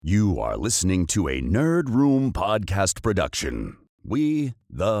You are listening to a Nerd Room podcast production. We,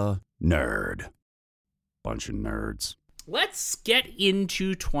 the nerd. Bunch of nerds. Let's get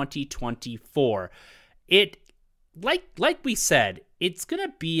into 2024. Like we said, it's going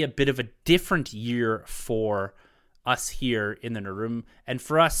to be a bit of a different year for us here in the Nerd Room. And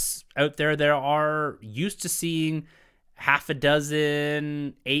for us out there are used to seeing half a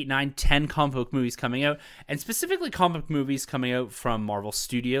dozen, 8, 9, 10 comic book movies coming out, and specifically comic book movies coming out from Marvel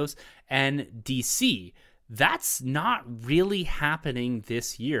Studios and DC. That's not really happening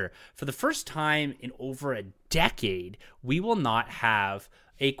this year. For the first time in over a decade, we will not have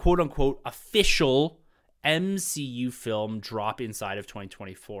a quote-unquote official MCU film drop inside of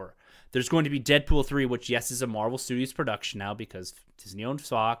 2024. There's going to be Deadpool 3, which, yes, is a Marvel Studios production now because Disney owns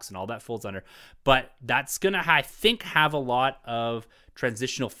Fox and all that folds under. But that's going to, I think, have a lot of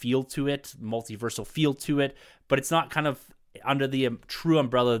transitional feel to it, multiversal feel to it. But it's not kind of under the true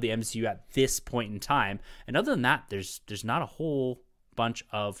umbrella of the MCU at this point in time. And other than that, there's not a whole bunch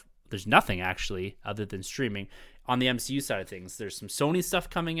of... There's nothing, actually, other than streaming on the MCU side of things. There's some Sony stuff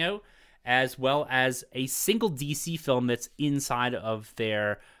coming out, as well as a single DC film that's inside of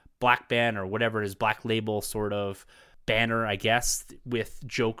their Black Band or whatever it is, Black Label sort of banner, I guess, with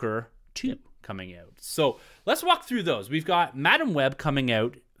Joker 2 coming out. So let's walk through those. We've got Madam Web coming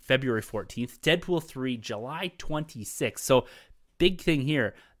out February 14th, Deadpool 3 July 26th. So big thing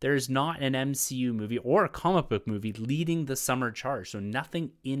here, there's not an MCU movie or a comic book movie leading the summer charge. So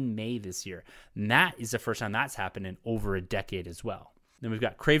nothing in May this year. And that is the first time that's happened in over a decade as well. Then we've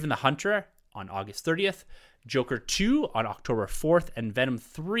got Kraven the Hunter on August 30th, Joker 2 on October 4th, and Venom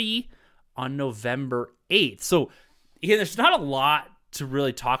 3 on November 8th. So, again, there's not a lot to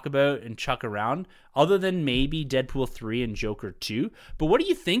really talk about and chuck around other than maybe Deadpool 3 and Joker 2. But what are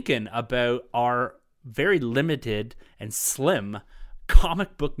you thinking about our very limited and slim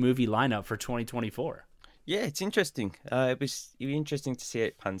comic book movie lineup for 2024? Yeah, it's interesting. It'll be interesting to see how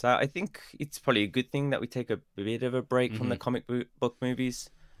it pans out. I think it's probably a good thing that we take a bit of a break from the comic book movies.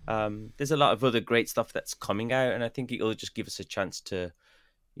 There's a lot of other great stuff that's coming out, and I think it'll just give us a chance to,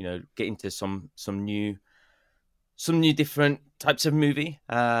 get into some new different types of movie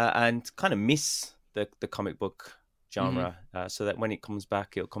and kind of miss the comic book genre, so that when it comes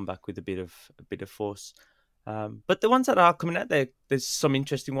back, it'll come back with a bit of force. But the ones that are coming out there's some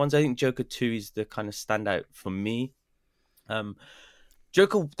interesting ones. I think Joker 2 is the kind of standout for me.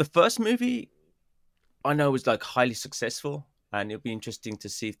 Joker, the first movie, I know was like highly successful, and it'll be interesting to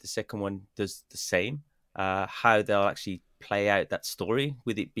see if the second one does the same. How they'll actually play out that story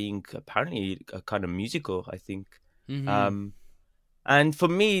with it being apparently a kind of musical, I think. And for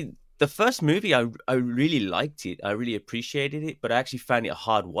me, the first movie, I really liked it. I really appreciated it, but I actually found it a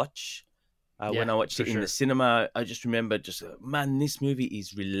hard watch. When I watched it in the cinema, I just remember man, this movie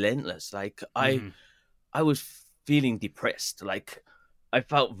is relentless. Like I was feeling depressed. Like I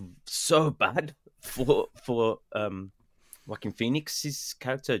felt so bad for Joaquin Phoenix's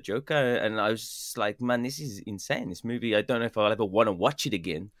character Joker, and I was just like, man, this is insane. This movie, I don't know if I'll ever want to watch it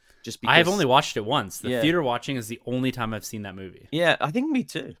again. Just because I've only watched it once. The theater watching is the only time I've seen that movie. Yeah, I think me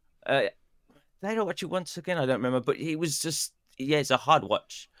too. Did I watch it once again? I don't remember, but it was just it's a hard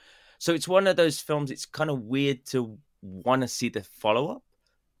watch. So it's one of those films, it's kind of weird to want to see the follow-up.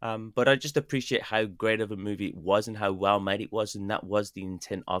 But I just appreciate how great of a movie it was and how well made it was. And that was the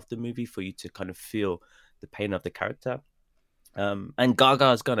intent of the movie, for you to kind of feel the pain of the character. And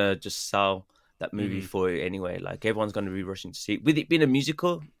Gaga's going to just sell that movie for it anyway. Like everyone's going to be rushing to see it. With it being a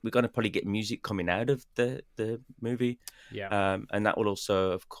musical, we're going to probably get music coming out of the movie. Yeah. And that will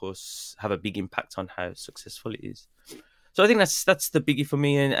also, of course, have a big impact on how successful it is. So I think that's the biggie for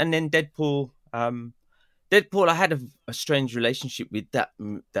me. And then Deadpool. Deadpool, I had a strange relationship with that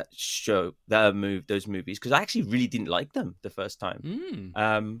show, those movies, because I actually really didn't like them the first time.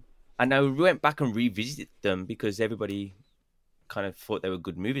 And I went back and revisited them because everybody kind of thought they were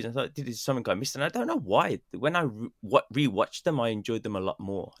good movies. I thought, did something I missed? And I don't know why. When I rewatched them, I enjoyed them a lot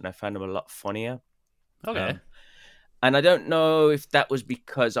more, and I found them a lot funnier. Okay. And I don't know if that was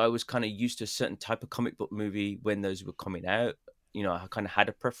because I was kind of used to a certain type of comic book movie when those were coming out. I kind of had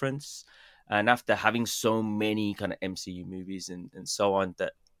a preference. And after having so many kind of MCU movies and so on,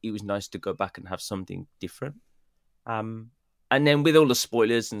 that it was nice to go back and have something different. And then with all the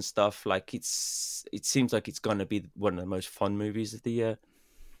spoilers and stuff, like it seems like it's going to be one of the most fun movies of the year.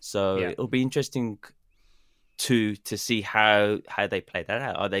 So it'll be interesting to see how they play that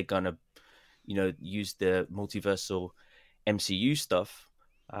out. Are they going to use the multiversal MCU stuff?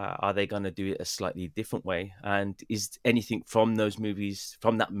 Are they going to do it a slightly different way? And is anything from those movies,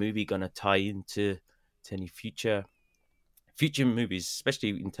 from that movie, going to tie into any future future movies, especially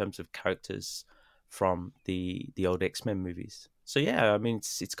in terms of characters from the old X-Men movies. So yeah, I mean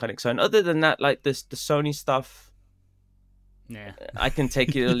it's kind of exciting. Other than that, like the Sony stuff, Yeah. I can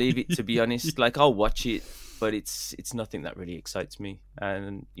take it or leave it, to be honest. Like I'll watch it, but it's nothing that really excites me.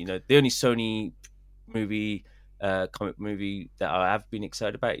 And the only Sony movie, comic movie that I have been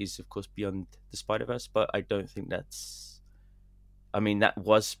excited about is of course Beyond the Spider-Verse, but I don't think I mean that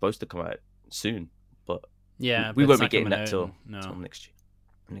was supposed to come out soon, but Yeah, we but it's won't be not getting coming that out. till No. next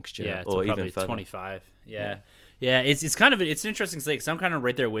year, Yeah, it's or probably even further. 25. Yeah. It's kind of it's an interesting thing because I'm kind of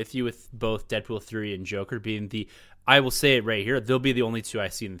right there with you with both Deadpool 3 and Joker being I will say it right here, they'll be the only two I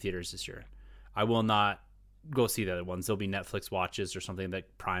see in the theaters this year. I will not go see the other ones. They'll be Netflix watches or something like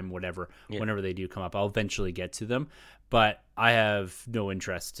Prime, whatever. Yeah. Whenever they do come up, I'll eventually get to them, but I have no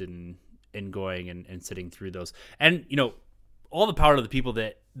interest in going and sitting through those. And all the power to the people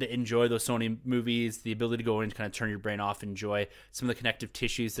that enjoy those Sony movies, the ability to go in and kind of turn your brain off, enjoy some of the connective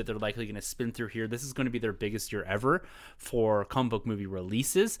tissues that they're likely going to spin through here. This is going to be their biggest year ever for comic book movie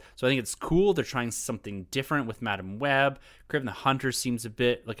releases. So I think it's cool. They're trying something different with Madam Web. Kraven the Hunter seems a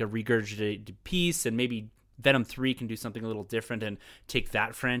bit like a regurgitated piece, and maybe Venom 3 can do something a little different and take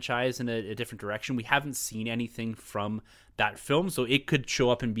that franchise in a different direction. We haven't seen anything from that film, so it could show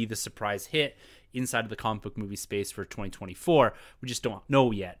up and be the surprise hit inside of the comic book movie space for 2024. We just don't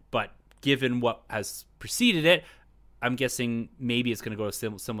know yet, but given what has preceded it, I'm guessing maybe it's going to go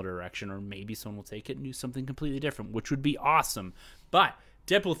a similar direction, or maybe someone will take it and do something completely different, which would be awesome. But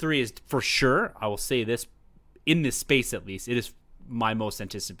Deadpool 3 is for sure, I will say this, in this space at least, it is my most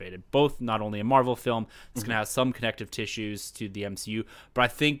anticipated. Both not only a Marvel film, it's going to have some connective tissues to the MCU, but I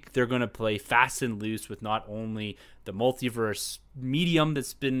think they're going to play fast and loose with not only the multiverse medium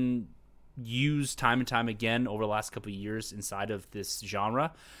that's been used time and time again over the last couple of years inside of this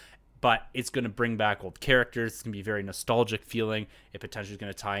genre, but it's going to bring back old characters. It's going to be a very nostalgic feeling. It potentially is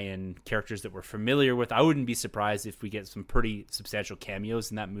going to tie in characters that we're familiar with. I wouldn't be surprised if we get some pretty substantial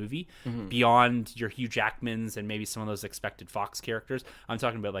cameos in that movie beyond your Hugh Jackmans and maybe some of those expected Fox characters. I'm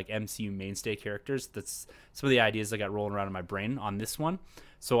talking about like MCU mainstay characters. That's some of the ideas I got rolling around in my brain on this one.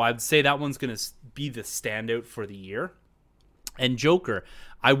 So I'd say that one's going to be the standout for the year. And Joker,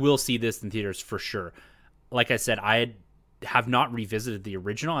 I will see this in theaters for sure. Like I said, I have not revisited the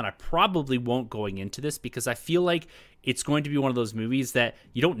original, and I probably won't going into this because I feel like it's going to be one of those movies that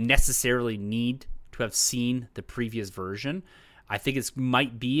you don't necessarily need to have seen the previous version. I think it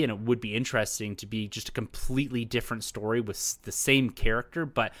might be, and it would be interesting to be just a completely different story with the same character,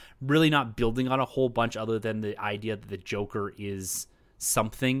 but really not building on a whole bunch other than the idea that the Joker is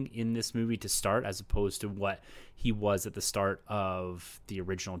something in this movie to start, as opposed to what he was at the start of the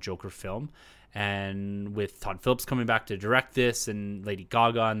original Joker film. And with Todd Phillips coming back to direct this and Lady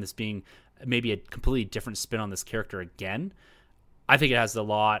Gaga and this being maybe a completely different spin on this character again, I think it has a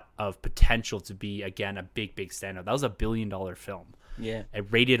lot of potential to be, again, a big standout. That was $1 billion film. Yeah. A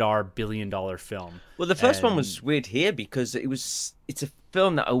rated R $1 billion film. Well, the first one was weird here because it's a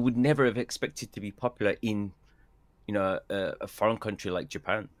film that I would never have expected to be popular in a foreign country like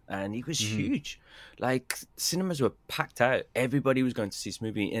Japan, and it was huge. Like, cinemas were packed out. Everybody was going to see this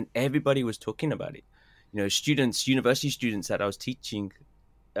movie, and everybody was talking about it. University students that I was teaching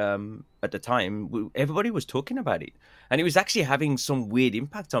at the time, everybody was talking about it, and it was actually having some weird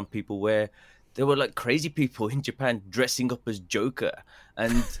impact on people where there were like crazy people in Japan dressing up as Joker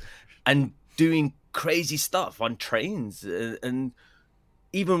and doing crazy stuff on trains, and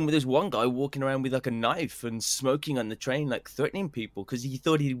even there's one guy walking around with like a knife and smoking on the train, like threatening people because he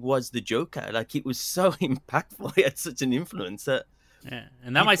thought he was the Joker. Like, it was so impactful. He had such an influence that. Yeah,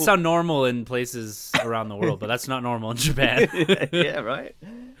 and that might sound normal in places around the world, but that's not normal in Japan. Yeah, right.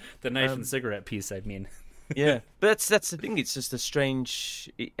 The knife and cigarette piece, I mean. Yeah, but that's the thing. It's just a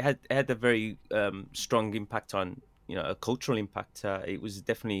strange. It had a very strong impact on a cultural impact. It was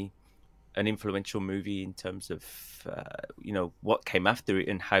definitely an influential movie in terms of what came after it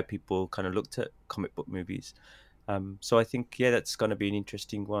and how people kind of looked at comic book movies. So I think that's going to be an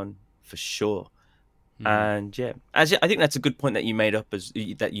interesting one for sure. And I think that's a good point that you made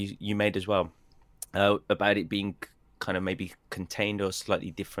you made as well, about it being kind of maybe contained or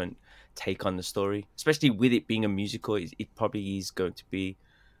slightly different take on the story, especially with it being a musical. It probably is going to be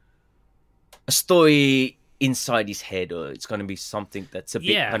a story inside his head, or it's going to be something that's a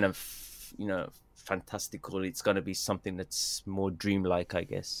bit kind of fantastical. It's going to be something that's more dreamlike, I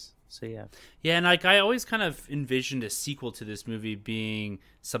guess. So yeah. Yeah, and like I always kind of envisioned a sequel to this movie being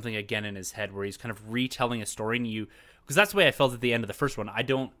something again in his head where he's kind of retelling a story, and because that's the way I felt at the end of the first one.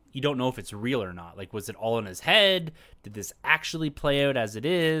 You don't know if it's real or not. Like, was it all in his head? Did this actually play out as it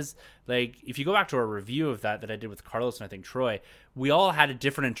is? Like, if you go back to our review of that I did with Carlos and I think Troy, we all had a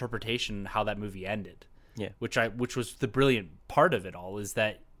different interpretation how that movie ended. Yeah. Which was the brilliant part of it all, is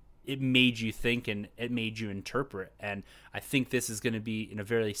that it made you think and it made you interpret. And I think this is going to be in a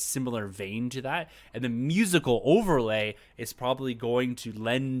very similar vein to that. And the musical overlay is probably going to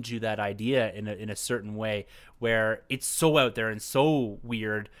lend you that idea in a certain way, where it's so out there and so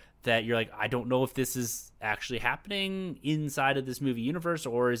weird that you're like, I don't know if this is actually happening inside of this movie universe,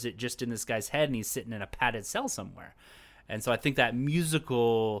 or is it just in this guy's head and he's sitting in a padded cell somewhere. And so I think that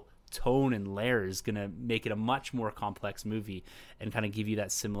musical tone and layer is going to make it a much more complex movie and kind of give you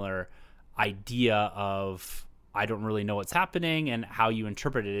that similar idea of, I don't really know what's happening, and how you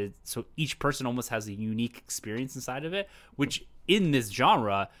interpret it. So each person almost has a unique experience inside of it, which in this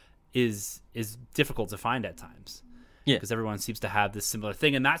genre is difficult to find at times. Yeah, because everyone seems to have this similar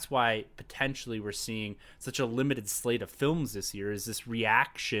thing, and that's why potentially we're seeing such a limited slate of films this year, is this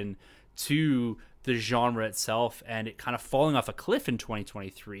reaction to the genre itself and it kind of falling off a cliff in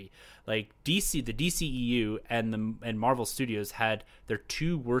 2023. Like the DCEU and Marvel Studios had their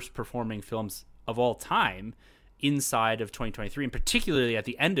two worst performing films of all time inside of 2023, and particularly at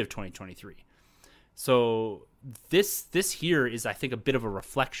the end of 2023. So this here is, I think, a bit of a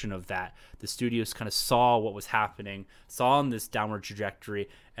reflection of that. The studios kind of saw what was happening, saw on this downward trajectory,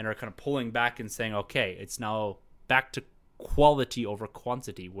 and are kind of pulling back and saying, okay, it's now back to quality over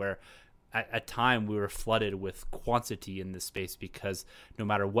quantity, where at time we were flooded with quantity in this space because no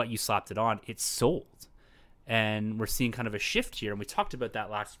matter what you slapped it on, it sold. And we're seeing kind of a shift here, and we talked about that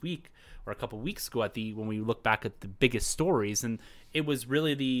last week or a couple of weeks ago when we look back at the biggest stories, and it was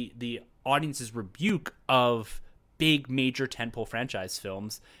really the audience's rebuke of big major tentpole franchise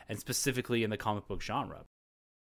films, and specifically in the comic book genre.